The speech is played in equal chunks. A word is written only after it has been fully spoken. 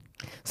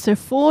So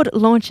Ford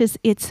launches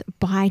its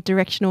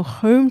bi-directional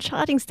home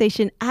charging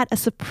station at a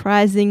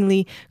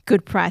surprisingly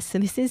good price. So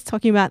this is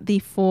talking about the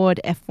Ford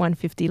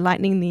F-150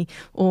 Lightning, the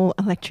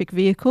all-electric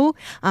vehicle.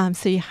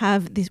 So you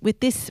have this with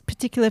this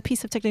particular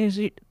piece of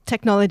technology,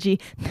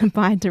 the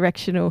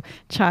bi-directional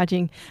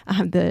charging.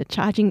 The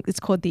charging is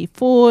called the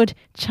Ford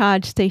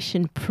Charge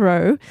Station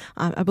Pro.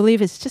 I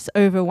believe it's just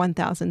over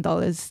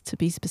 $1,000 to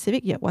be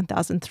specific. Yeah,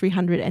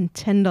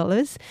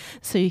 $1,310.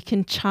 So you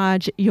can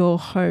charge your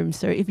home.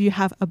 So if you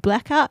have a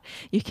blackout,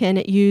 you can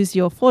use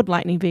your Ford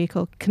Lightning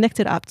vehicle, connect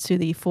it up to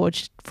the Ford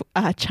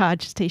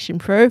Charge Station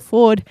Pro,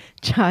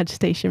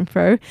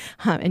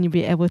 and you'll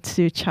be able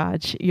to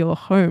charge your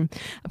home,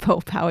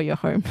 power your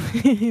home,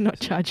 not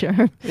charge your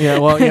home. Yeah,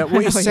 well,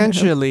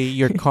 essentially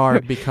your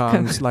car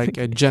becomes like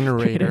a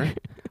generator,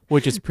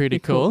 which is pretty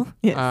cool.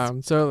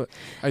 Yes. So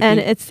and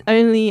it's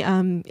only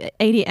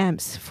 80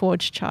 amps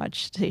Ford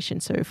charge station,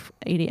 so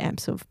 80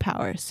 amps of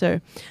power. So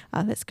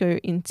let's go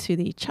into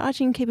the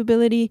charging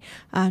capability.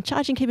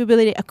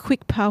 A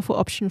quick, powerful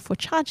option for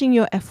charging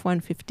your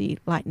F-150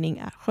 Lightning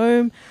at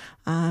home.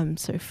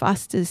 So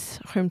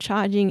fastest home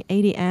charging,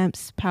 80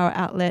 amps power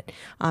outlet,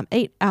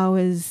 8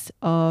 hours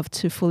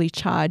to fully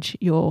charge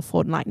your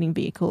Ford Lightning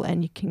vehicle,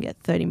 and you can get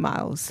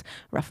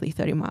roughly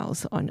 30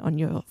 miles on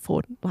your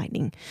Ford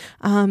Lightning.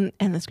 And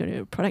let's go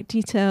to product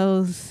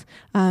details.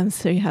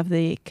 So you have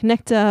the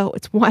connector,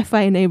 it's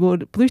Wi-Fi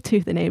enabled,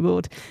 Bluetooth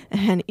enabled,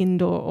 and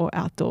indoor or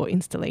outdoor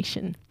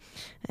installation.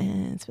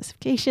 And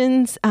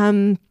specifications.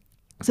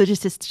 So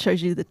just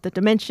shows you the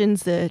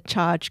dimensions, the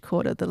charge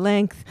quarter, the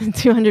length,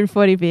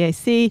 240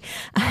 VAC,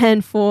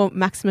 and for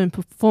maximum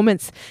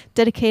performance,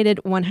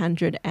 dedicated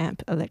 100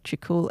 amp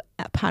electrical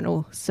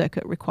panel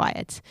circuit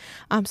required.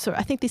 So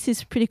I think this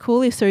is pretty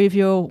cool. So if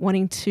you're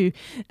wanting to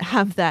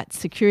have that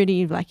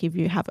security, like if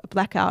you have a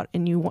blackout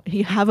and you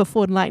have a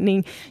Ford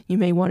Lightning, you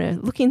may want to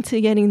look into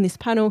getting this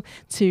panel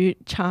to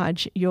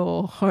charge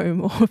your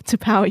home or to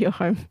power your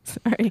home.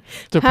 Sorry,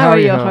 to power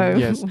your home.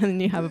 Yes. When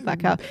you have a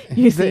blackout.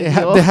 They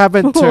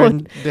haven't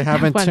turned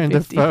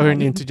the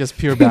phone into just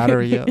pure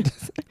battery yet.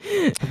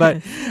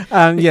 But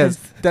yes,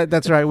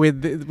 that's right.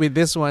 With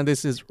this one,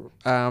 this is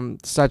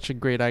such a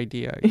great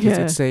idea because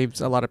it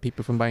saves a lot of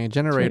people from buying a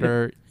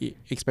generator,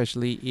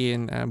 especially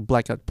in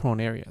blackout prone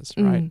areas,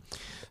 right?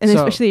 And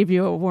especially if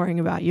you're worrying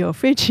about your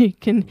fridge, you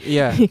can.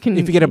 If you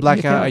get a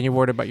blackout and you're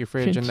worried about your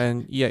fridge, and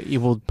then it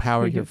will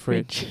power your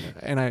fridge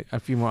and a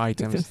few more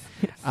items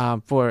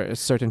for a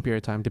certain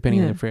period of time,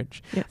 depending on the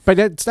fridge. Yes. But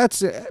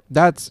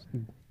that's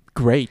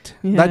great.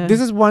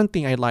 This is one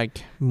thing I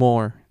like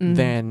more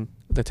than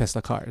the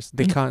Tesla cars.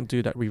 They can't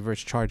do that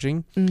reverse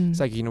charging. It's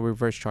like,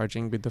 reverse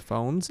charging with the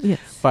phones. Yes.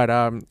 But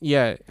I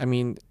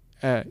mean,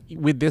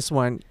 with this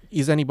one,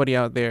 is anybody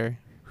out there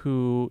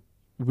who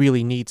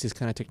really needs this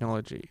kind of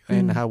technology,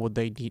 and how would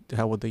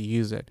they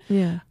use it?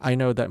 I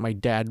know that my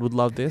dad would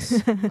love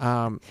this.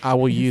 I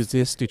will use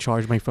this to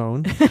charge my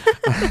phone.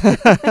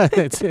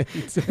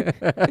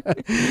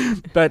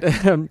 But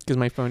because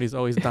my phone is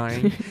always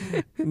dying.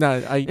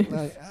 No,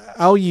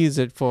 I'll use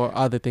it for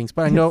other things,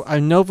 but I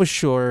know for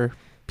sure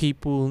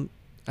people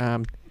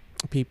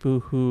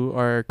who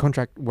are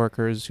contract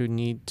workers who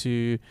need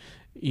to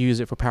use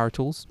it for power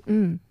tools,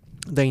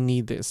 they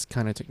need this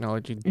kind of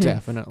technology,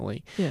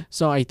 definitely.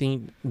 So I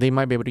think they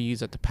might be able to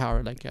use it to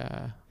power like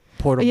a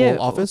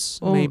portable office,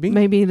 or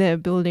maybe they're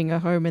building a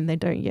home and they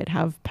don't yet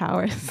have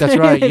power. That's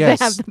right. Yes,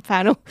 they have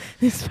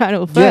this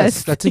panel first.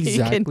 Yes, that's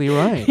exactly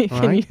right.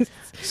 Right.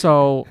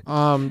 So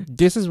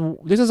this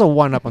is a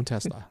one up on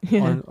Tesla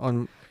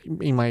on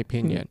in my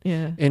opinion.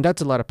 And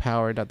that's a lot of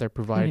power that they're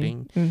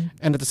providing,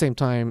 and at the same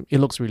time it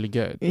looks really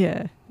good.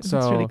 So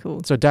that's really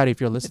cool. So Dad,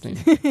 if you're listening,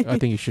 I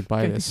think you should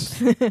buy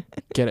this.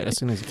 Get it as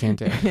soon as you can,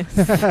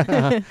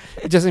 Dad.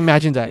 Just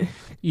imagine that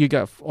you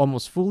got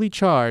almost fully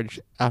charged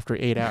after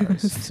 8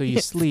 hours. So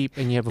you sleep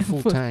and you have a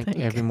full tank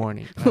every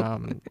morning.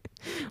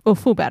 Or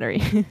full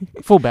battery.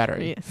 Full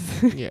battery.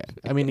 Yes. Yeah.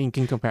 I mean,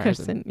 in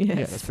comparison. Yes.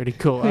 Yeah, that's pretty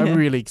cool. I'm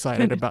really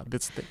excited about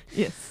this thing.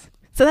 Yes.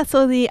 So that's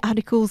all the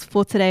articles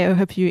for today. I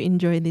hope you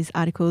enjoyed these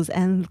articles,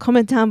 and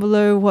comment down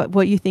below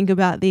what you think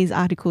about these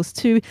articles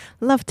too.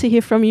 Love to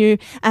hear from you.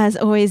 As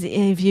always,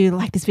 if you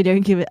like this video,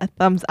 give it a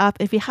thumbs up.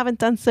 If you haven't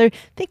done so,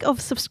 think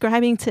of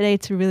subscribing today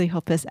to really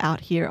help us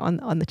out here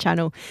on the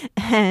channel.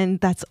 And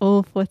that's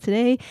all for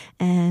today,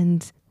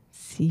 and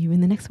see you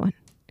in the next one.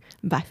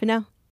 Bye for now.